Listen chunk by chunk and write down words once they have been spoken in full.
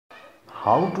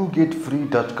How to get free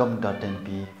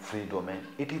 .com.np free domain.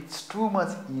 It is too much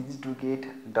easy to get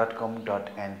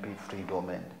 .com.np free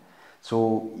domain.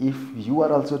 So if you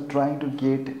are also trying to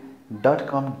get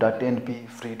 .com.np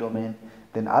free domain,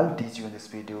 then I'll teach you in this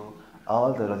video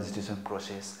all the registration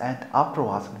process, and after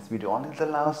watching this video until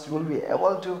the last, you will be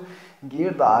able to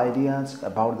get the ideas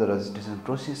about the registration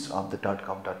process of the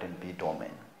 .com.np domain.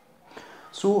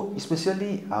 So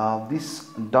especially this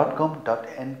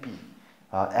 .com.np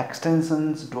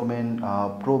extensions domain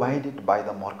provided by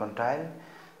the mercantile,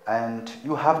 and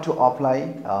you have to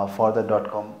apply for the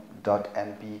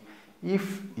 .com.np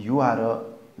if you are a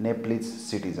Nepalese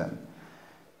citizen.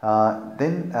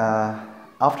 Then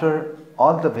after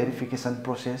all the verification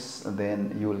process,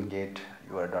 then you will get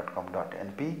your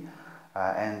 .com.np,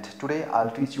 and today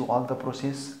I'll teach you all the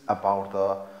process about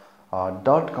the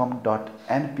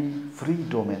 .com.np free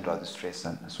domain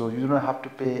registration. So you don't have to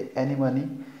pay any money,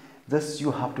 just you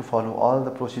have to follow all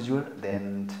the procedure.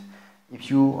 Then if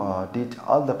you did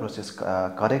all the process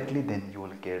correctly, then you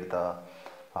will get the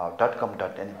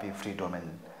 .com.np free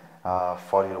domain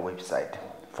for your website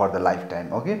for the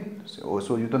lifetime. Okay,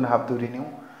 so you don't have to renew,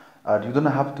 you don't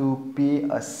have to pay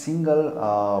a single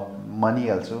money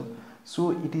also.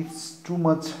 So it is too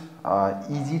much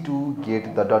easy to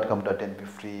get the .com.np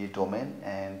free domain,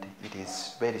 and it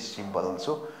is very simple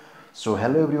also. So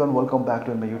hello everyone, welcome back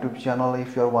to my YouTube channel.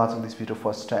 If you are watching this video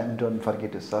first time, don't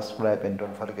forget to subscribe and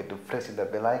don't forget to press the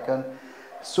bell icon.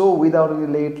 So without any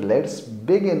late, let's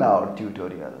begin our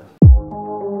tutorial.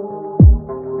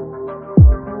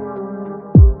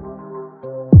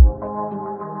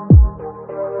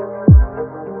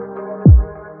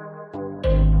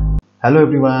 Hello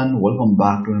everyone, welcome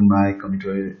back to my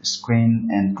computer screen,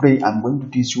 and today I'm going to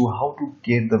teach you how to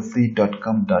get the free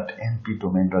 .com.np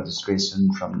domain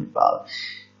registration from Nepal.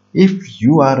 If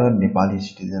you are a Nepali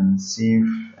citizenship,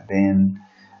 then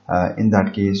in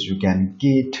that case you can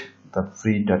get the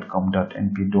free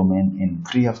 .com.np domain in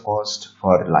free of cost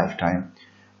for a lifetime.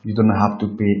 You don't have to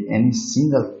pay any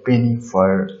single penny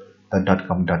for the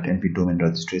 .com.np domain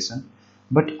registration.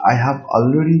 But I have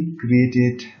already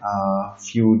created a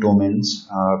few domains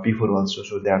before also,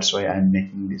 so that's why I'm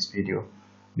making this video.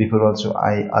 Before also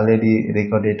I already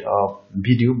recorded a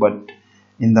video, but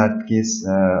in that case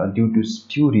due to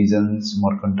few reasons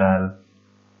mercantile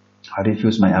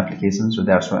refused my application, so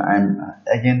that's why I'm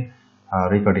again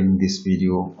recording this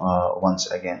video once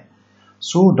again.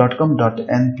 So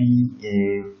 .com.np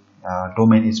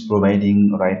domain is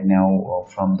providing right now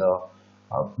from the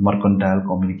Mercantile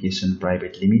Communication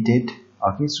Private Limited.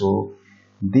 Okay, so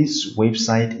this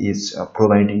website is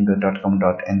providing the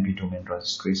 .com.np domain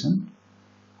registration.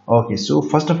 Okay, so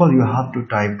first of all you have to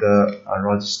type the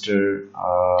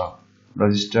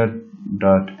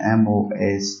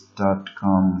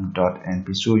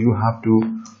register.mos.com.np. so you have to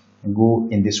go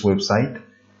in this website.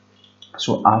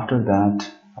 So after that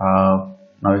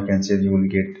now you can see you will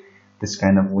get this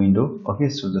kind of window. Okay,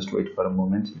 so just wait for a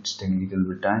moment, it's taking a little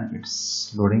bit time,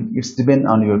 it's loading. It's depend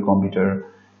on your computer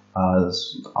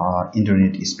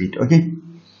internet speed. Okay,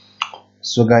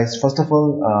 so guys, first of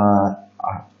all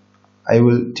I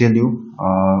will tell you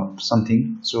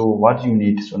something. So what you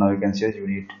need, so now you can see you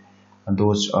need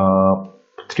those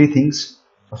three things.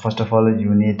 So first of all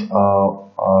you need a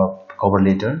cover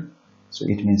letter, so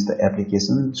it means the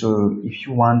application. So if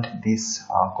you want this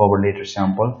cover letter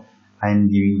sample, I am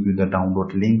giving you the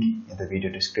download link in the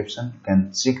video description. You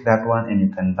can check that one and you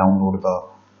can download the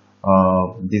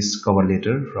this cover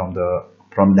letter from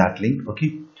that link.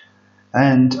 Okay,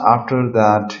 and after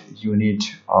that you need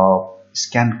a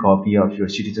scanned copy of your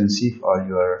citizenship or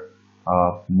your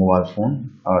mobile phone,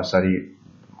 or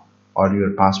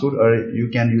your passport, or you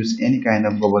can use any kind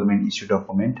of government issued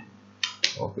document.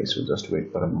 Okay, so just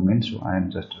wait for a moment. So I am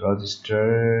just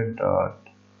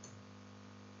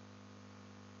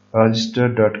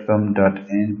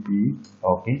register.com.np.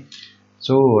 okay,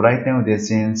 so right now they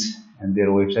changed and their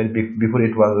website. Before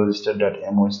it was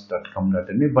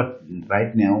register.mos.com.np, but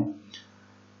right now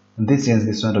they changed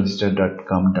this one,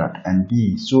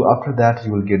 register.com.np. so after that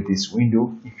you will get this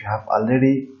window. If you have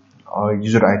already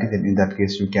user ID, then in that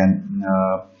case you can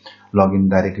log in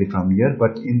directly from here,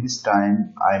 but in this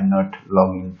time I'm not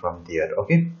logging from there.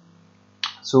 Okay,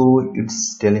 so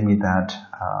it's telling me that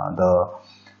the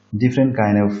different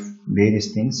kind of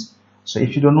various things. So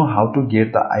if you don't know how to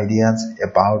get the ideas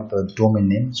about the domain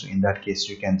name, so in that case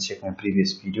you can check my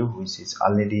previous video which is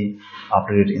already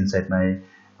uploaded inside my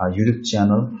YouTube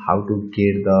channel, how to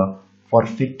get the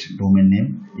perfect domain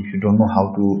name if you don't know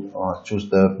how to choose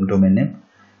the domain name.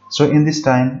 So in this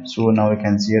time, so now you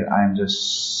can see here I am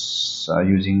just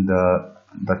using the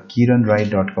the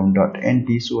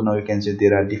kiranrai.com.np. So now you can see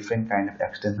there are different kind of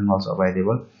extensions also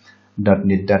available.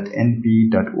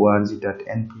 .net.np,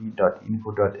 .org.np,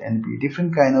 .info.np,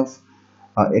 different kind of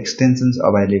extensions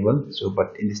available. So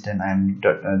but in this time I am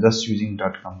just using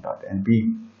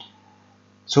 .com.np.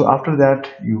 So after that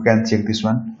you can check this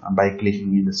one by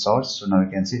clicking in the source. So now you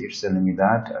can see it's telling me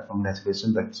that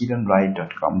congratulations, the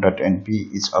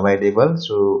kiranrai.com.np is available.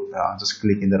 So just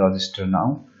click in the register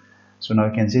now. So now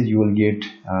you can see you will get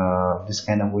this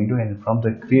kind of window, and from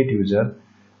the create user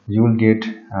you will get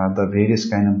the various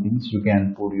kind of things. You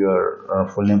can put your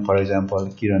full name, for example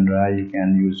Kiran Rai. You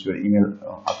can use your email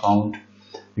account,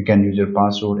 you can use your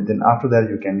password, and then after that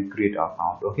you can create an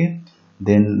account. Okay,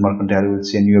 then Mercantile will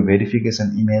send you a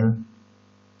verification email,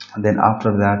 and then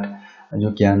after that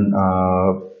you can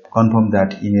confirm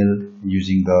that email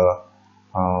using the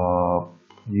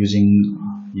using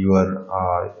your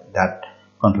that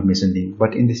confirmation link.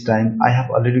 But in this time I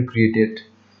have already created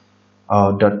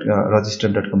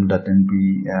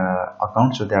register.com.np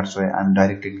account, so that's why I'm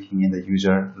directly clicking in the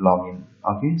user login.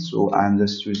 Okay, so I'm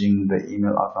just using the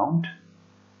email account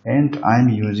and I'm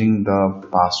using the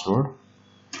password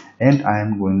and I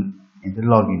am going in the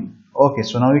login. Okay,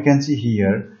 so now you can see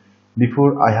here,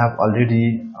 before I have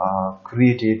already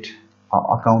created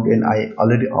account and I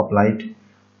already applied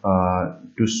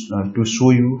to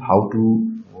show you how to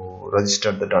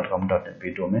register the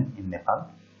 .com.np domain in Nepal,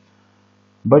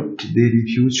 but they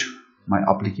refused my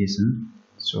application.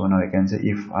 So now you can see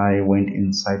if I went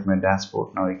inside my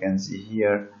dashboard, now you can see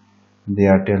here they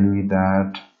are telling me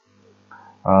that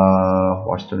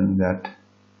what's telling me that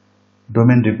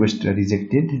domain request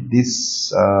rejected. This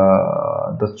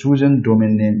the chosen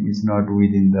domain name is not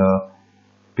within the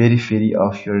periphery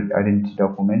of your identity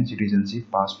document, citizenship,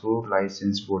 passport,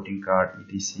 license, voting card,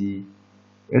 etc.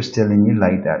 It's telling me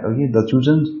like that. Okay, the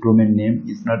chosen domain name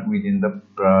is not within the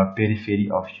periphery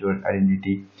of your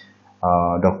identity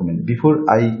document. Before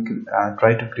I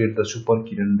try to create the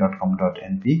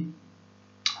superkiran.com.np,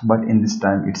 but in this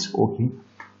time it's okay,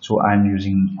 so I'm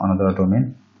using another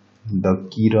domain, the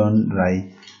Kiran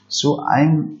Rai. So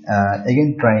I'm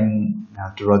again trying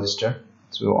to register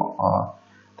the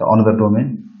another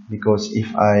domain, because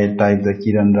if I type the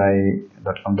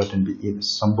kiranrai.com.np, if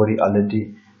somebody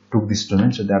already took this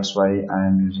domain, so that's why I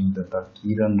am using the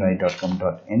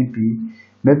kiranrai.com.np.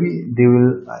 maybe they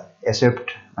will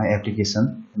accept my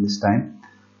application in this time.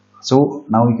 So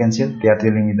now you can see they are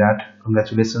telling me that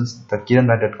congratulations, the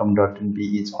kiranrai.com.np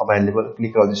is available,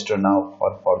 click register now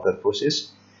for further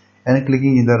process, and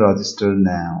clicking in the register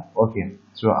now. Okay,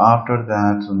 so after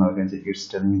that, so now you can see it's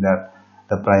telling me that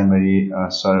the primary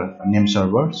name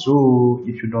server. So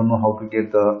if you don't know how to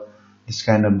get the this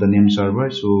kind of the name server,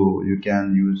 so you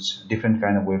can use different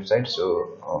kind of websites.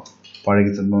 So for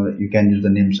example, you can use the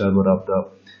name server of the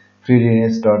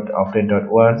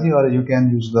freedns.update.org, or you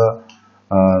can use the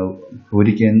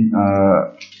Hurricane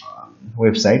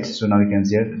website. So now you can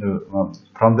see it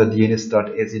from the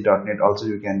dns.ac.net also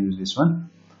you can use this one.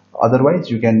 Otherwise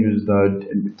you can use the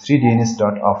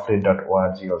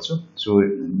 3dns.offrate.org also. So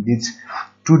these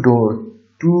two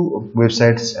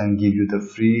websites and give you the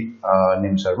free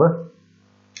name server,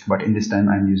 but in this time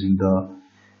I'm using the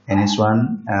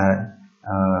ns1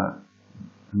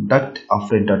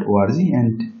 .offrate.org,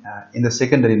 and in the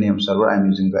secondary name server I'm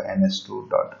using the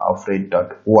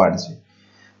ns2.offrate.org.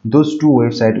 Those two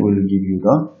websites will give you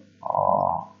the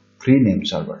free name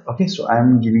server. Okay, so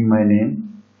I'm giving my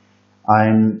name.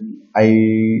 I'm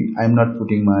not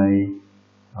putting my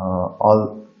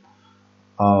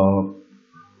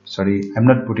I'm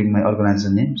not putting my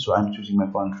organization name, so I'm choosing my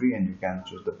country, and you can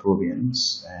choose the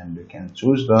province, and you can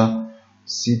choose the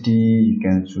city, you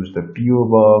can choose the PO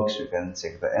box, you can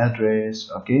check the address.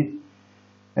 Okay,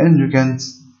 and you can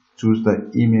choose the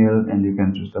email, and you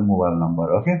can choose the mobile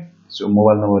number. Okay, so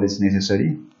mobile number is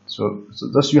necessary. So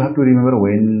just you have to remember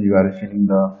when you are filling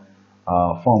the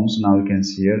forms. Now you can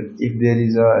see here, if there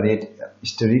is a red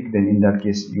asterisk, then in that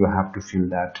case you have to fill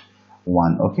that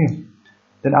one. Okay,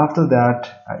 then after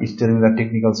that it's telling the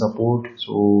technical support,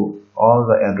 so all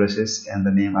the addresses and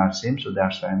the name are same, so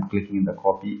that's why I'm clicking in the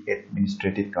copy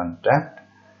administrative contact.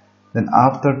 Then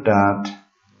after that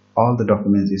all the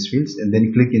documents is filled, and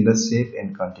then click in the save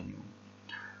and continue.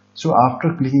 So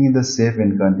after clicking in the save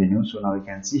and continue, so now you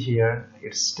can see here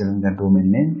it's telling the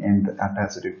domain name and the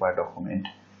attached required document.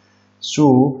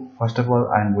 So first of all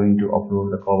I'm going to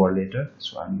upload the cover letter.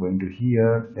 So I'm going to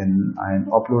here, then I'm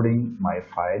uploading my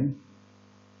file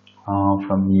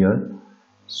from here.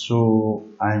 So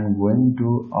I'm going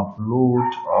to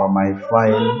upload my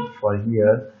file for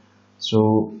here.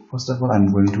 So first of all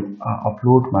I'm going to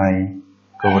upload my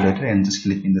cover letter and just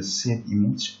click in the save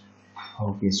image.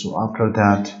 Okay, so after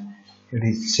that it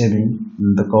is saving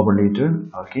the cover letter.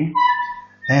 Okay,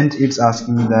 and it's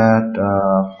asking that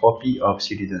copy of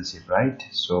citizenship, right?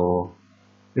 So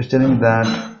it's telling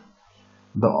that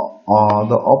the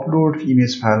upload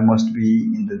image file must be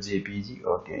in the JPG.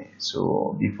 Okay,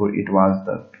 so before it was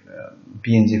the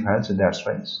PNG file, so that's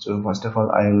why. So first of all,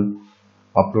 I will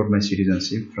upload my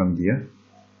citizenship from there.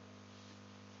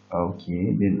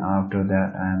 Okay, then after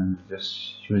that I'm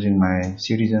just choosing my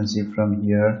citizenship from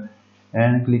here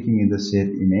and clicking in the save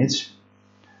image.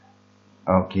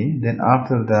 Okay, then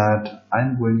after that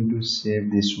I'm going to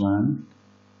save this one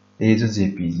as a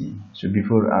JPG. So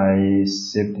before I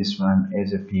save this one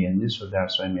as a PNG, so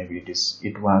that's why maybe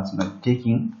it was not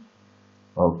taking.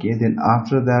 Okay, then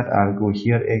after that I'll go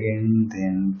here again,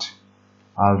 then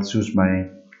I'll choose my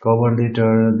cover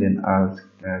letter, then I'll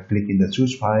click in the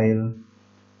choose file,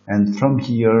 and from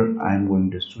here I'm going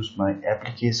to choose my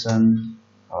application.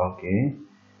 Okay,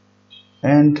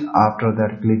 and after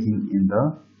that clicking in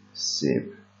the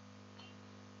save.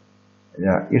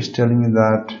 Yeah, it's telling me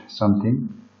that something,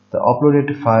 the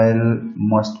uploaded file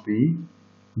must be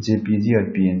JPG or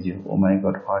PNG. Oh my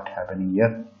god, what happening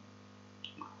here?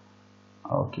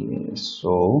 Okay,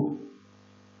 so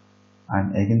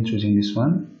I'm again choosing this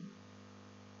one.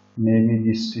 Maybe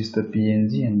this is the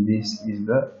PNG and this is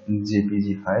the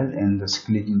JPG file, and just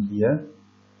clicking here.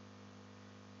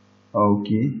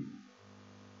 Okay,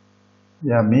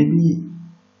 yeah, maybe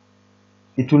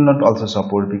it will not also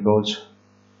support because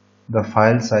the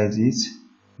file size is,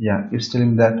 yeah, it's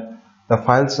telling that the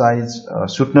file size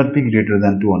should not be greater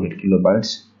than 200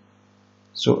 kilobytes.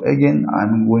 So again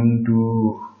I'm going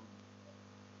to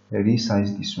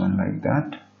resize this one like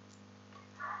that.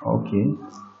 Okay,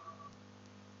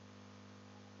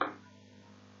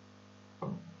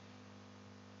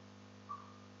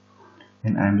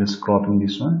 and I'm just cropping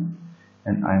this one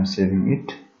and I'm saving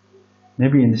it.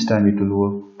 Maybe in this time it will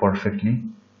work perfectly.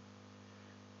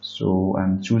 So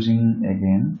I'm choosing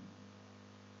again,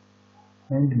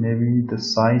 and maybe the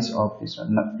size of this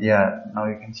one, yeah, now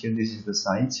you can see this is the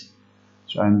size.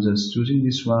 So I'm just choosing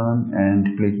this one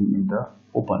and clicking in the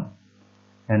open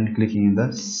and clicking in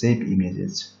the save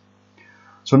images.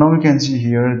 So now we can see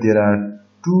here there are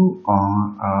two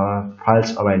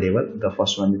files available. The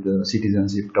first one is the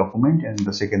citizenship document and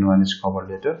the second one is cover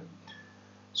letter.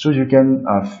 So you can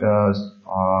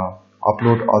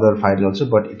upload other files also,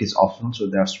 but it is optional, so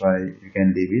that's why you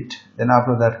can leave it. Then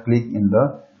after that click in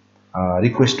the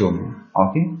request domain.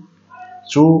 Okay,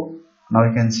 so now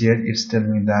you can see it, it's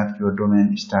telling me that your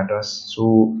domain status.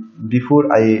 So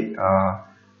before I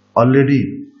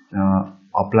already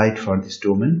applied for this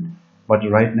domain, but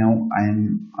right now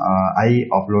I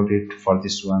uploaded for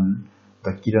this one,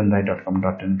 the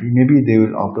kiranrai.com.np. maybe they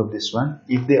will upload this one.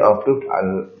 If they upload,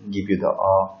 I'll give you the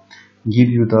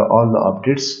all the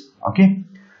updates. Okay,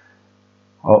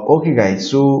 okay guys,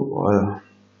 so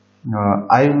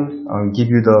I will give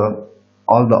you the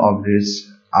all the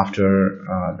updates after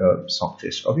the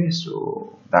success. Okay,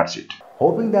 so that's it.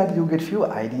 Hoping that you get few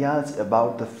ideas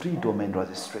about the free domain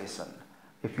registration.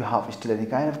 If you have still any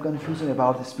kind of confusion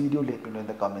about this video, let me know in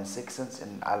the comment sections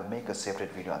and I'll make a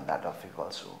separate video on that topic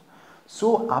also.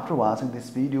 So after watching this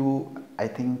video, I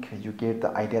think you get the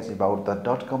ideas about the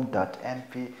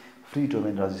com.np free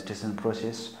domain registration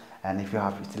process. And if you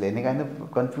have still any kind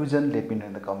of confusion, let me know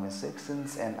in the comment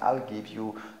sections and I'll give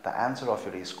you the answer of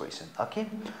your raised question. Okay,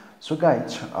 so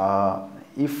guys,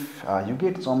 if you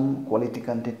get some quality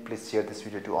content, please share this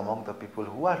video to among the people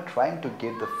who are trying to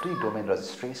get the free domain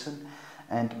registration,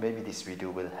 and maybe this video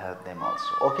will help them also.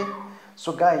 Okay,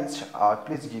 so guys,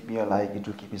 please give me a like. It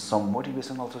will give me some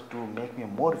motivation also to make me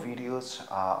more videos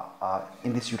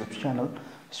in this YouTube channel.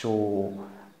 So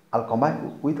I'll come back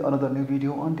with another new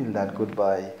video. Until that,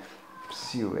 goodbye,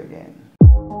 see you again.